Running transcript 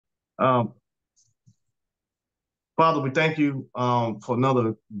Um, Father, we thank you for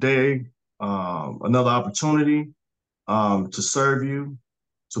another day, another opportunity to serve you,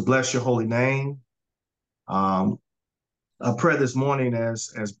 to bless your holy name. Um, I pray this morning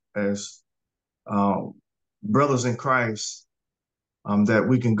as um, brothers in Christ that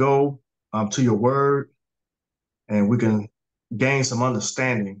we can go to your word and we can gain some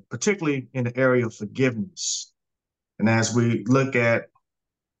understanding, particularly in the area of forgiveness. And as we look at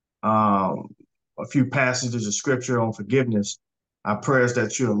um, a few passages of scripture on forgiveness, our prayers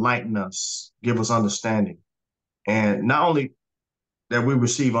that you enlighten us, give us understanding. And not only that we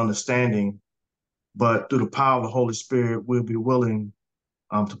receive understanding, but through the power of the Holy Spirit, we'll be willing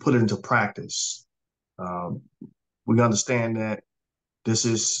to put it into practice. Um, we understand that this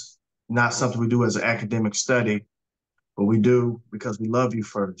is not something we do as an academic study, but we do because we love you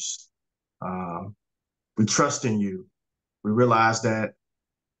first. Um, we trust in you. We realize that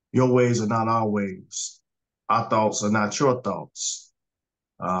your ways are not our ways. Our thoughts are not your thoughts.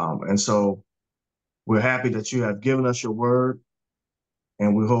 And so we're happy that you have given us your word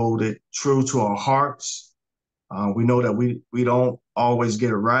and we hold it true to our hearts. We know that we don't always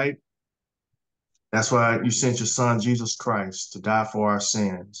get it right. That's why you sent your son, Jesus Christ, to die for our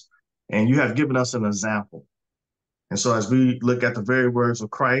sins. And you have given us an example. And so as we look at the very words of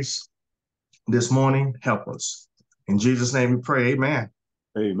Christ this morning, help us. In Jesus' name we pray, amen.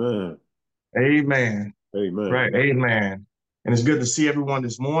 Amen. Amen. Amen. Right, amen. And it's good to see everyone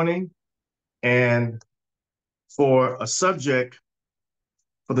this morning. And for a subject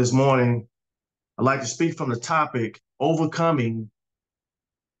for this morning, I'd like to speak from the topic, overcoming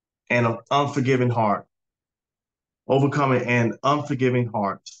an unforgiving heart. Overcoming an unforgiving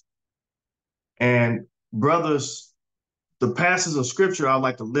heart. And brothers, the passage of scripture I'd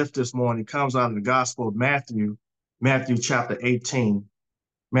like to lift this morning comes out of the Gospel of Matthew, Matthew chapter 18.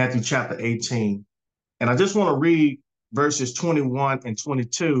 Matthew chapter 18. And I just want to read verses 21 and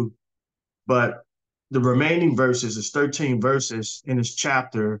 22, but the remaining verses is 13 verses in this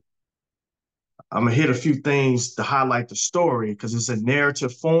chapter. I'm going to hit a few things to highlight the story because it's a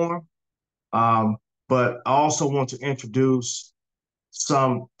narrative form. But I also want to introduce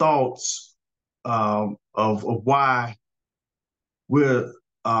some thoughts of why we're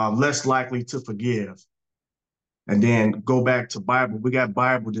less likely to forgive. And then go back to Bible. We got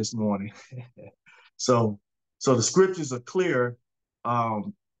Bible this morning. So the scriptures are clear.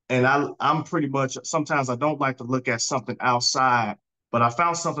 And I'm pretty much, sometimes I don't like to look at something outside, but I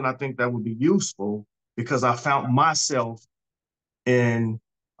found something I think that would be useful because I found myself in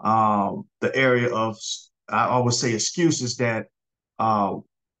the area of, I always say, excuses that uh,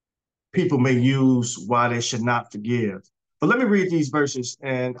 people may use why they should not forgive. But let me read these verses,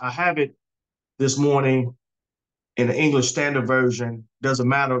 and I have it this morning in the English Standard Version. Doesn't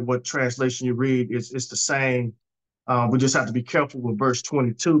matter what translation you read, it's the same. We just have to be careful with verse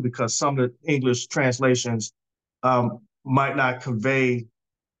 22 because some of the English translations might not convey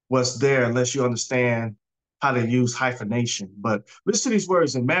what's there unless you understand how to use hyphenation. But listen to these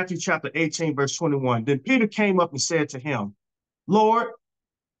words in Matthew chapter 18, verse 21. Then Peter came up and said to him, Lord,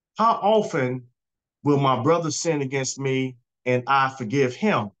 how often will my brother sin against me and I forgive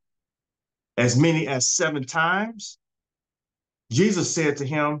him? As many as 7 times? Jesus said to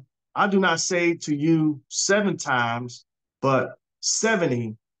him, I do not say to you 7 times, but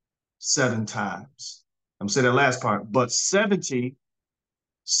 77 times. I'm saying that last part, but 77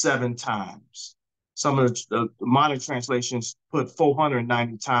 times. Some of the modern translations put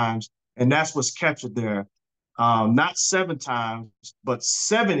 490 times, and that's what's captured there. Not 7 times, but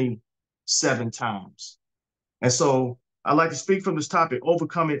 77 times. And so I'd like to speak from this topic,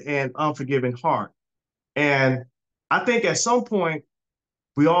 overcoming an unforgiving heart. And I think at some point,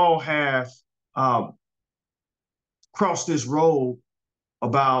 we all have um, crossed this road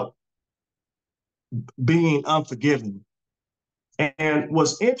about being unforgiving. And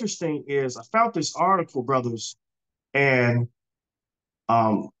what's interesting is I found this article, brothers, and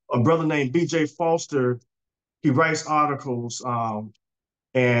a brother named B.J. Foster, he writes articles,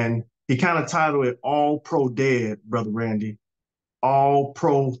 and he kind of titled it All Pro Dead, Brother Randy. All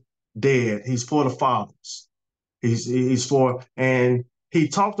Pro Dead. He's for the fathers. He's for, and he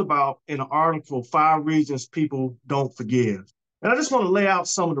talked about in an article 5 reasons people don't forgive. And I just want to lay out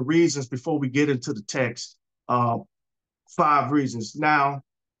some of the reasons before we get into the text. 5 reasons. Now,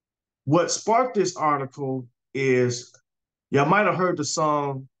 what sparked this article is y'all might have heard the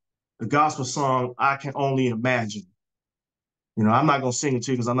song, the gospel song, I Can Only Imagine. You know, I'm not gonna sing it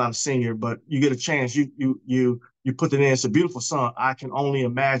to you because I'm not a singer, but you get a chance, you put it in. It's a beautiful song, I Can Only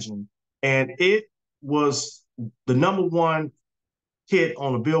Imagine. And it was the #1 hit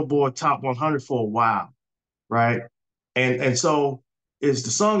on the Billboard Top 100 for a while, right? And so is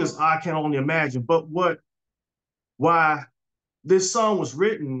the song is I Can Only Imagine. But why this song was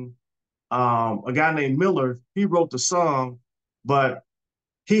written, a guy named Miller, he wrote the song, but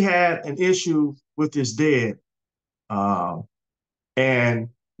he had an issue with his dad, um, and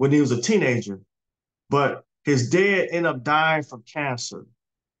when he was a teenager, but his dad ended up dying from cancer,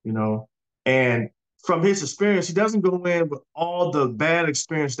 you know, and from his experience, he doesn't go in with all the bad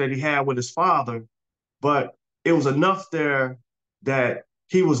experience that he had with his father, but it was enough there that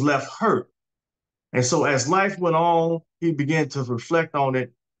he was left hurt. And so as life went on, he began to reflect on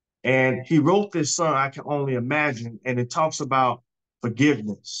it. And he wrote this song, I Can Only Imagine, and it talks about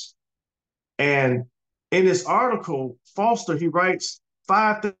forgiveness. And in this article, Foster, he writes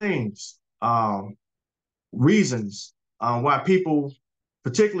 5 things, reasons why people,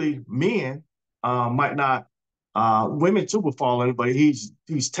 particularly men, might not, women too will fall in, but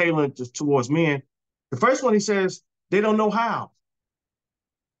he's tailored towards men. The first one, he says, they don't know how.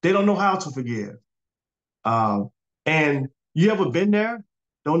 They don't know how to forgive. Um, and you ever been there?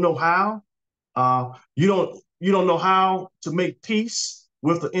 Don't know how? You don't know how to make peace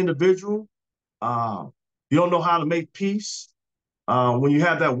with the individual. Uh, you don't know how to make peace when you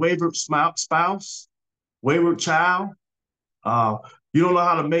have that wayward spouse, wayward child. Uh, you don't know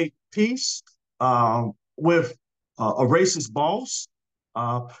how to make peace with a racist boss.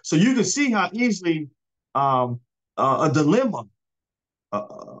 So you can see how easily um, a dilemma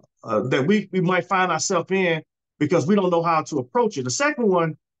that we might find ourselves in because we don't know how to approach it. The second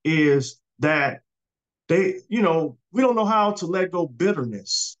one is that we don't know how to let go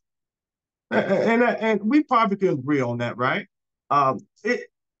bitterness, and we probably can agree on that, right? It,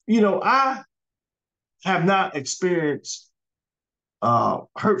 I have not experienced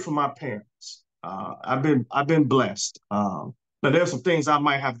hurt from my parents. I've been blessed. Now there's some things I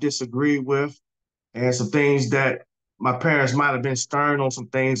might have disagreed with, and some things that my parents might have been stern on some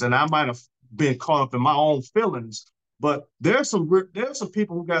things, and I might have been caught up in my own feelings. But there's some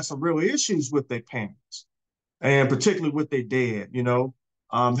people who got some real issues with their parents, and particularly with their dad.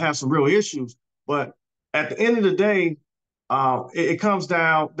 Have some real issues. But at the end of the day, it comes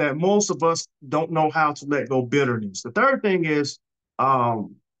down that most of us don't know how to let go bitterness. The third thing is,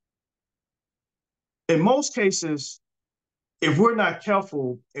 um, in most cases, if we're not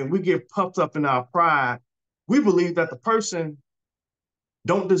careful and we get puffed up in our pride, we believe that the person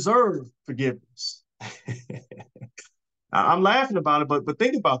don't deserve forgiveness. I'm laughing about it, but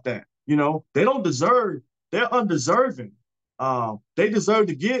think about that. They don't deserve. They're undeserving. They deserve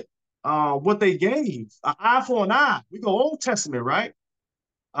to get what they gave. An eye for an eye. We go Old Testament, right?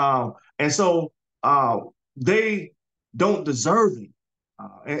 And so they don't deserve it.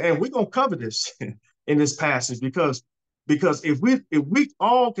 And we're gonna cover this in this passage because if we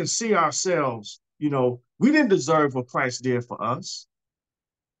all can see ourselves, we didn't deserve what Christ did for us,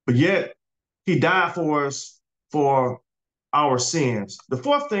 but yet he died for us for our sins. The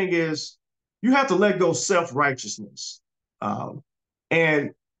fourth thing is you have to let go self-righteousness. Um,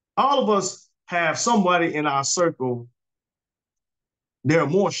 and all of us have somebody in our circle, they're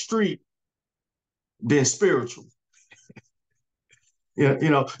more street than spiritual.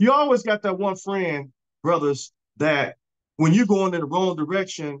 You always got that one friend, brothers, that when you're going in the wrong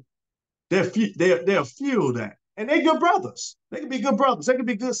direction, they'll feel that. And they're good brothers. They can be good brothers. They can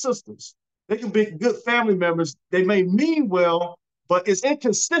be good sisters. They can be good family members. They may mean well, but it's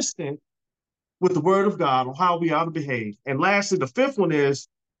inconsistent with the word of God on how we ought to behave. And lastly, the fifth one is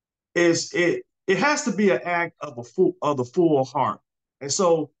it has to be an act of the full heart. And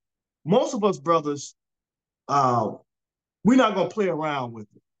so most of us brothers, uh, we're not gonna play around with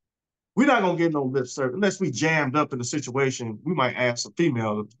it. We're not gonna get no lip service unless we jammed up in a situation. We might ask a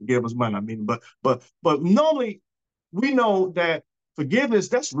female to forgive us, might not mean, but normally we know that forgiveness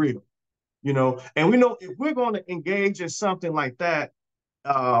that's real, and we know if we're going to engage in something like that,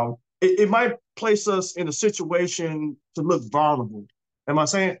 it might place us in a situation to look vulnerable. Am I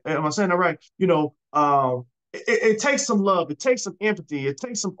saying that right? It takes some love, it takes some empathy, it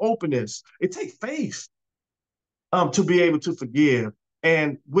takes some openness, it takes faith to be able to forgive,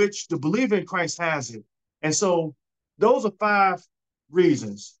 and which the believer in Christ has it. And so those are 5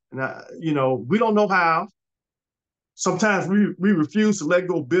 reasons. And we don't know how. Sometimes we refuse to let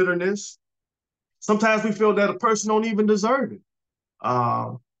go of bitterness. Sometimes we feel that a person don't even deserve it.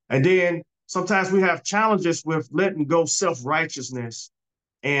 Um, and then sometimes we have challenges with letting go self-righteousness,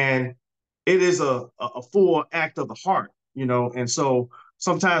 and it is a full act of the heart, and so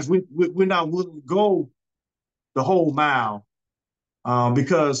sometimes we're not willing to go the whole mile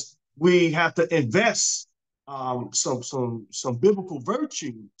because we have to invest. some biblical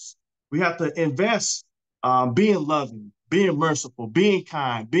virtues. We have to invest being loving, being merciful, being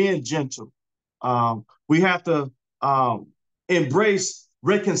kind, being gentle. We have to embrace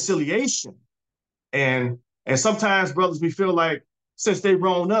reconciliation. And and sometimes, brothers, we feel like since they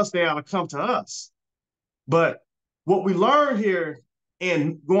wronged us, they ought to come to us. But what we learn here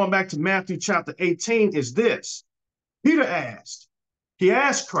in going back to Matthew chapter 18 is this. Peter asked, he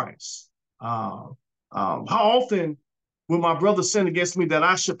asked Christ, uh, how often will my brother sin against me that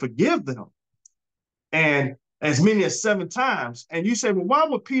I should forgive them? And as many as 7 times. And you say, well, why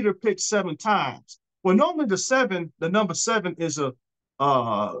would Peter pick 7 times? Well, normally the number seven is a,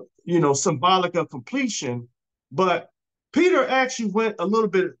 symbolic of completion. But Peter actually went a little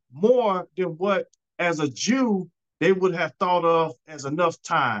bit more than what, as a Jew, they would have thought of as enough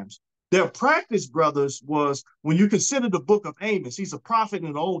times. Their practice, brothers, was when you consider the book of Amos, he's a prophet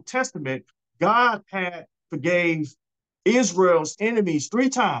in the Old Testament. God had forgave Israel's enemies 3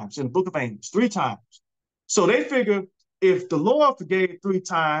 times in the book of Amos, 3 times. So they figured if the Lord forgave 3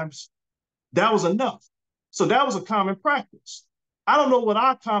 times, that was enough. So that was a common practice. I don't know what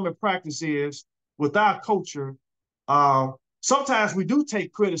our common practice is with our culture. Sometimes we do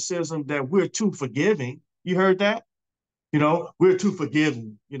take criticism that we're too forgiving. You heard that? We're too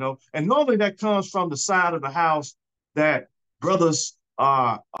forgiving, and normally that comes from the side of the house that brothers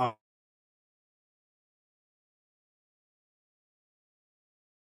are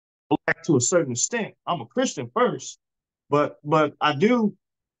black to a certain extent. I'm a Christian first, but I do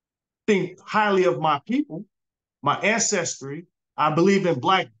think highly of my people, my ancestry. I believe in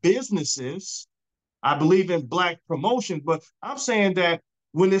black businesses. I believe in black promotion. But I'm saying that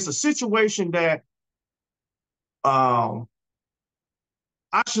when it's a situation that I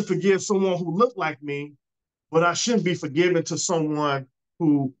should forgive someone who looked like me, but I shouldn't be forgiven to someone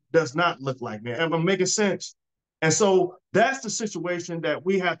who does not look like me. Am I making sense? And so that's the situation that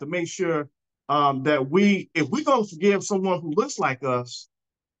we have to make sure that if we're going to forgive someone who looks like us,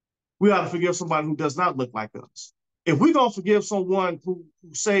 we ought to forgive somebody who does not look like us. If we're going to forgive someone who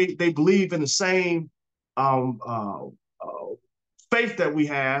say they believe in the same um, uh, uh, faith that we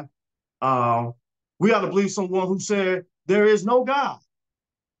have, uh, we ought to believe someone who said there is no God.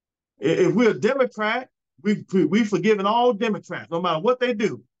 If we're a Democrat, we forgiving all Democrats, no matter what they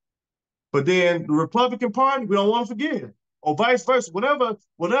do. But then the Republican Party, we don't want to forgive, or vice versa. Whatever.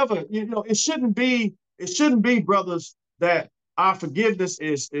 It shouldn't be, brothers, that our forgiveness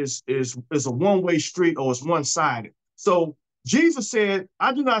is a one-way street or is one-sided. So Jesus said,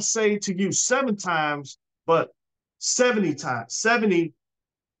 I do not say to you 7 times, but 70 times,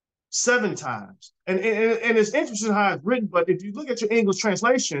 77 times. And it's interesting how it's written, but if you look at your English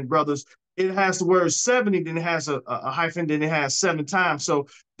translation, brothers, it has the word 70, then it has a hyphen, then it has 7 times. So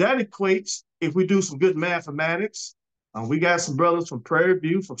that equates, if we do some good mathematics, we got some brothers from Prairie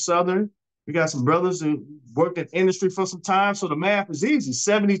View, from Southern. We got some brothers who worked in industry for some time. So the math is easy.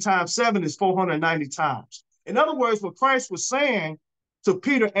 70 times 7 is 490 times. In other words, what Christ was saying to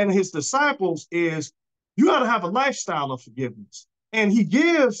Peter and his disciples is, you got to have a lifestyle of forgiveness. And he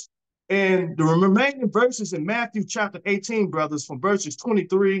gives in the remaining verses in Matthew chapter 18, brothers, from verses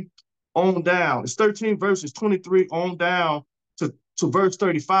 23 on down. It's 13 verses 23 on down to verse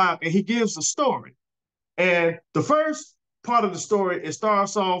 35, and he gives a story. And the first part of the story, it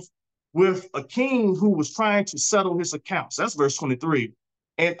starts off with a king who was trying to settle his accounts. That's verse 23.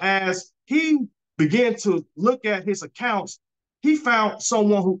 And as he began to look at his accounts, he found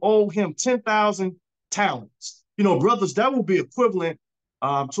someone who owed him 10,000 talents. Brothers, that would be equivalent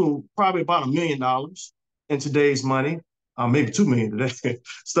to probably about $1 million in today's money. Maybe 2 million today.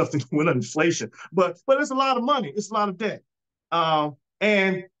 Stuff that went up inflation, but it's a lot of money. It's a lot of debt.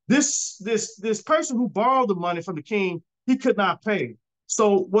 And this person who borrowed the money from the king, he could not pay.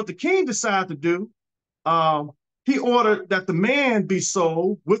 So what the king decided to do, he ordered that the man be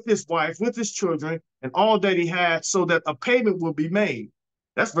sold with his wife, with his children, and all that he had, so that a payment will be made.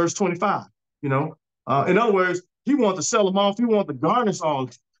 That's verse 25. In other words, he wanted to sell them off. He wanted to garnish all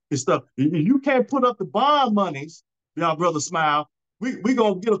his stuff. You can't put up the bond monies, y'all brother smile. We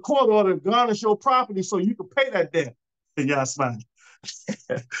gonna get a court order to garnish your property so you can pay that debt. And y'all smile.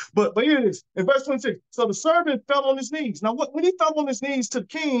 but here it is in verse 26. So the servant fell on his knees. Now, when he fell on his knees to the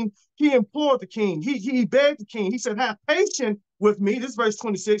king, he implored the king. He begged the king. He said, have patience with me. This is verse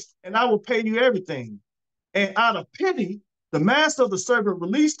 26, and I will pay you everything. And out of pity, the master of the servant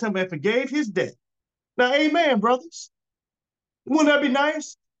released him and forgave his debt. Now, amen, brothers. Wouldn't that be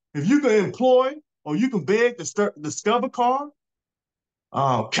nice? If you can employ or you can beg the Discover card,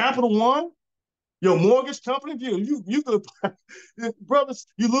 Capital One, your mortgage company, you could, brothers,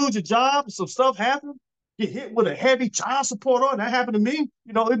 you lose your job, some stuff happens. get hit with a heavy child support order. That happened to me.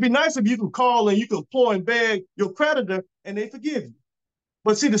 You know, it'd be nice if you can call and you can implore and beg your creditor and they forgive you.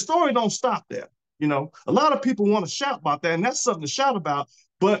 But see, the story don't stop there. You know, a lot of people want to shout about that, and that's something to shout about.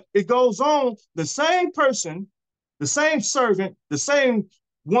 But it goes on. The same person, the same servant, the same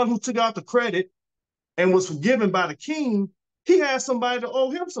one who took out the credit and was forgiven by the king, he had somebody to owe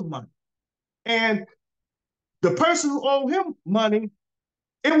him some money. And the person who owed him money,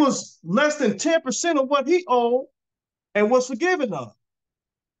 it was less than 10% of what he owed and was forgiven of.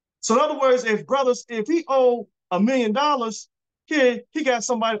 So in other words, if he owed $1 million, here he got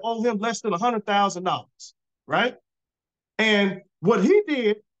somebody owe him less than $100,000, right? And what he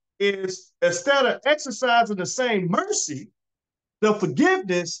did is, instead of exercising the same mercy, the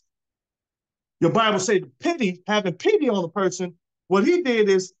forgiveness, your Bible say the pity, having pity on the person, what he did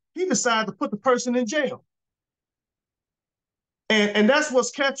is he decided to put the person in jail. And that's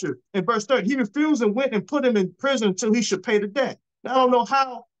what's captured in verse 30. He refused and went and put him in prison until he should pay the debt. Now, I don't know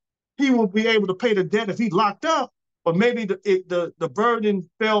how he will be able to pay the debt if he's locked up, but maybe the burden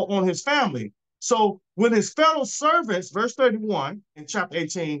fell on his family. So when his fellow servants, verse 31 in chapter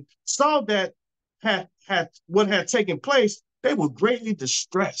 18, saw that what had taken place, they were greatly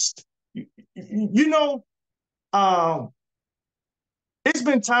distressed. You know, it's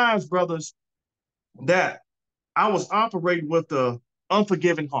been times, brothers, that I was operating with the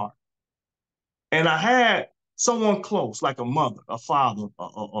unforgiving heart. And I had someone close, like a mother, a father,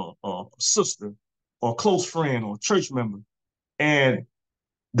 a sister, or a close friend, or a church member. And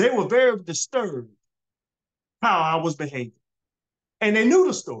they were very disturbed how I was behaving. And they knew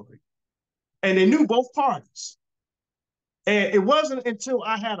the story. And they knew both parties. And it wasn't until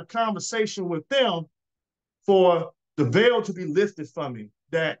I had a conversation with them for the veil to be lifted from me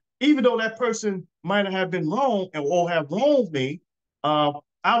that even though that person might have been wrong or have wronged me,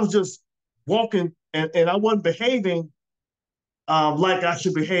 I was just walking and I wasn't behaving like I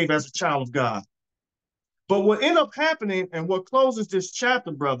should behave as a child of God. But what ended up happening and what closes this chapter,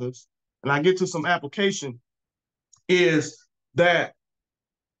 brothers, and I get to some application, is that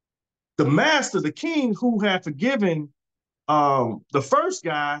the master, the king who had forgiven the first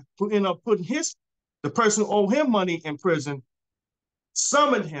guy who ended up putting the person who owed him money in prison,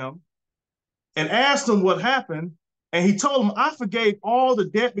 summoned him and asked him what happened. And he told him, I forgave all the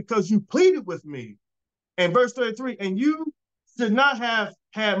debt because you pleaded with me. And verse 33, and you should not have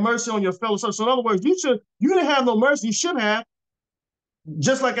had mercy on your fellow servants. So in other words, you didn't have no mercy. You should have,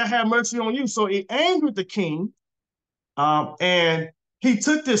 just like I had mercy on you. So it angered the king. And he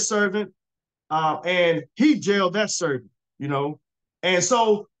took this servant and he jailed that servant, you know. And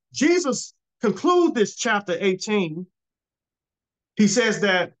so Jesus concludes this chapter 18. He says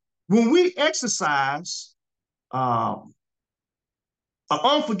that when we exercise an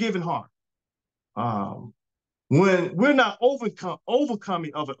unforgiving heart, when we're not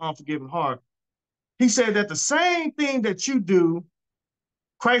overcoming of an unforgiving heart, he said that the same thing that you do,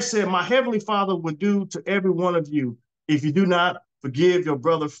 Christ said, my heavenly Father would do to every one of you if you do not forgive your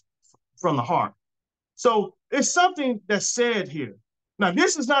brother from the heart. So it's something that's said here. Now,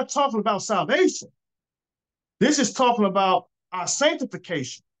 this is not talking about salvation. This is talking about our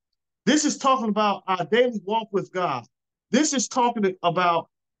sanctification. This is talking about our daily walk with God. This is talking about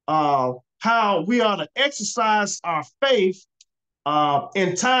how we are to exercise our faith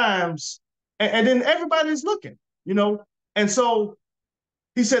in times, and then everybody's looking, you know. And so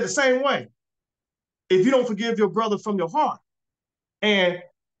he said the same way, if you don't forgive your brother from your heart, and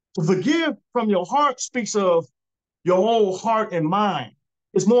to forgive from your heart speaks of your whole heart and mind.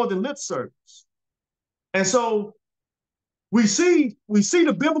 It's more than lip service. And so we see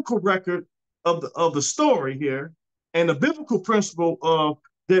the biblical record of the story here, and the biblical principle of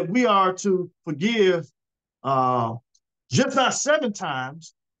that we are to forgive just not 7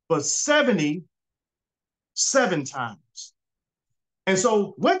 times, but 77 times. And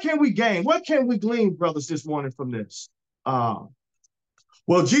so what can we gain? What can we glean, brothers, this morning from this?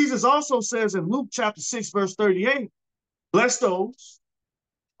 Well, Jesus also says in Luke chapter 6, verse 38, bless those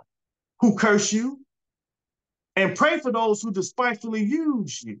who curse you and pray for those who despitefully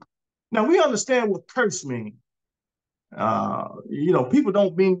use you. Now, we understand what curse means. You know, people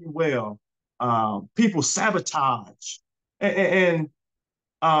don't mean you well. People sabotage. And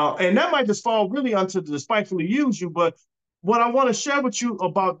that might just fall really onto the despitefully use you. But what I want to share with you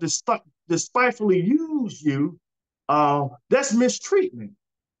about despitefully use you, that's mistreatment.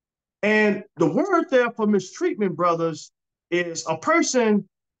 And the word there for mistreatment, brothers, is a person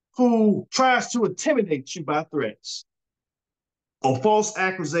who tries to intimidate you by threats or false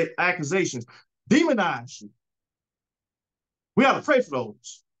accusations, demonize you. We have to pray for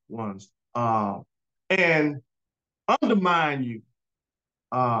those ones. and undermine you,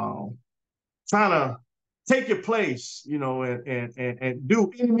 trying to take your place, and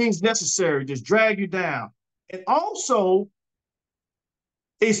do any means necessary, just drag you down. And also,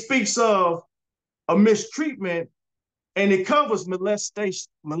 it speaks of a mistreatment, and it covers molestation.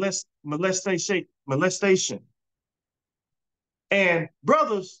 And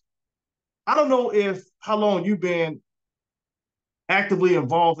brothers, I don't know how long you've been actively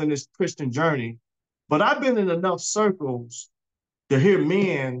involved in this Christian journey, but I've been in enough circles to hear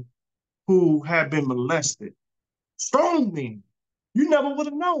men who have been molested. Strong men. You never would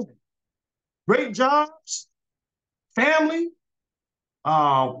have known it. Great jobs, family,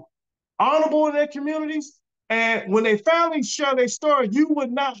 honorable in their communities. And when they finally share their story, you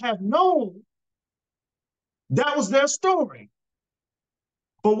would not have known that was their story.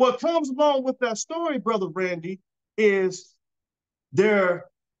 But what comes along with that story, Brother Randy, is their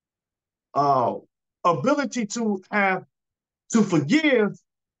ability to forgive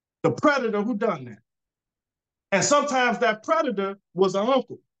the predator who done that. And sometimes that predator was an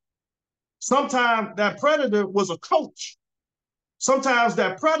uncle. Sometimes that predator was a coach. Sometimes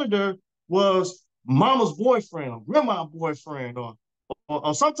that predator was mama's boyfriend or grandma's boyfriend, or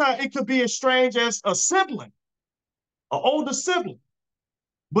sometimes it could be as strange as a sibling, an older sibling.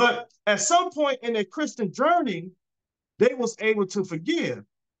 But at some point in their Christian journey, they was able to forgive.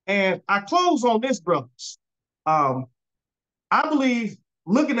 And I close on this, brothers. I believe,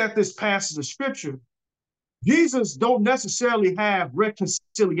 looking at this passage of scripture, Jesus don't necessarily have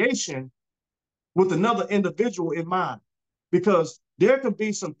reconciliation with another individual in mind, because there can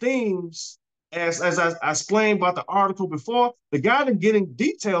be some things, as I explained about the article before, the guy didn't get in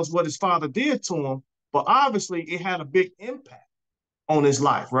details what his father did to him, but obviously it had a big impact on his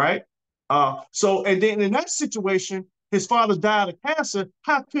life, right? And then in that situation, his father died of cancer.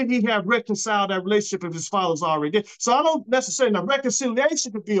 How could he have reconciled that relationship if his father's already dead? So I don't necessarily, now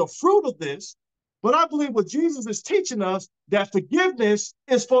reconciliation could be a fruit of this, but I believe what Jesus is teaching us, that forgiveness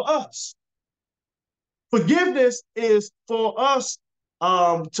is for us. Forgiveness is for us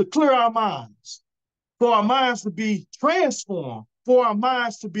to clear our minds, for our minds to be transformed, for our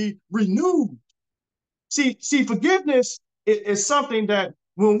minds to be renewed. See, forgiveness is something that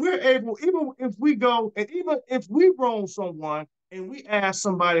when we're able, even if we go, and even if we wrong someone and we ask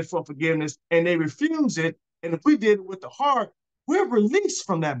somebody for forgiveness and they refuse it, and if we did it with the heart, we're released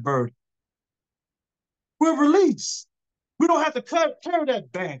from that burden. We're released. We don't have to carry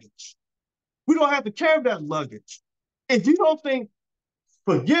that baggage. We don't have to carry that luggage. If you don't think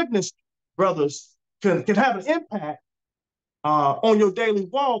forgiveness, brothers, can have an impact on your daily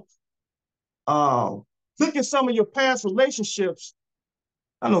walk, look at some of your past relationships.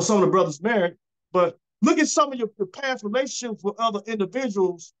 I know some of the brothers married, but look at some of your past relationships with other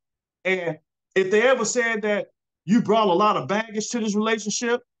individuals. And if they ever said that you brought a lot of baggage to this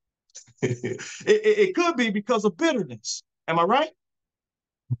relationship, it could be because of bitterness. Am I right?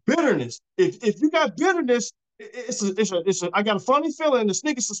 Bitterness. If you got bitterness, I got a funny feeling, a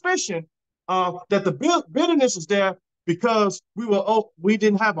sneaky suspicion that the bitterness is there because we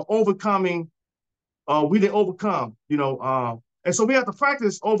didn't have an overcoming. We didn't overcome, and so we have to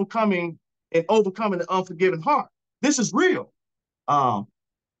practice overcoming the unforgiving heart. This is real.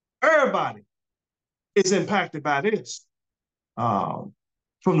 Everybody is impacted by this, from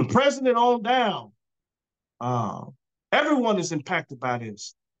the president on down. Everyone is impacted by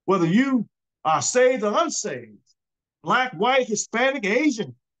this, whether you are saved or unsaved, Black, white, Hispanic,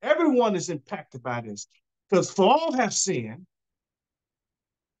 Asian. Everyone is impacted by this, because for all have sinned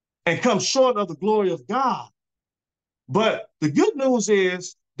and come short of the glory of God. But the good news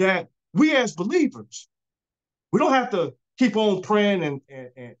is that we as believers, we don't have to keep on praying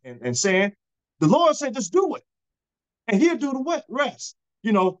and saying. The Lord said, just do it, and He'll do the rest.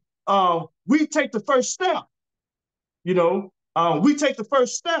 We take the first step. We take the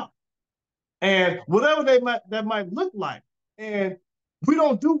first step, and whatever that might look like, and we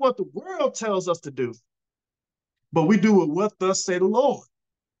don't do what the world tells us to do, but we do what thus say the Lord.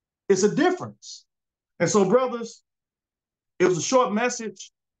 It's a difference. And so, brothers, it was a short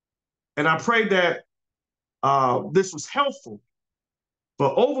message, and I pray that this was helpful.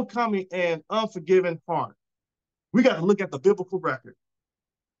 But overcoming an unforgiving heart, we got to look at the biblical record,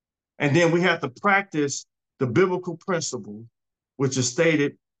 and then we have to practice the biblical principle, which is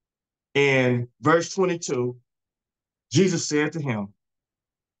stated in verse 22. Jesus said to him,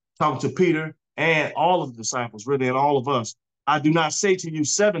 talking to Peter and all of the disciples, really, and all of us, I do not say to you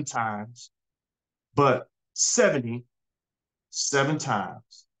 7 times, but 77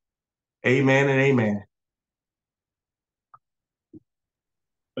 times. Amen and amen.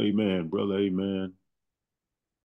 Amen, brother. Amen.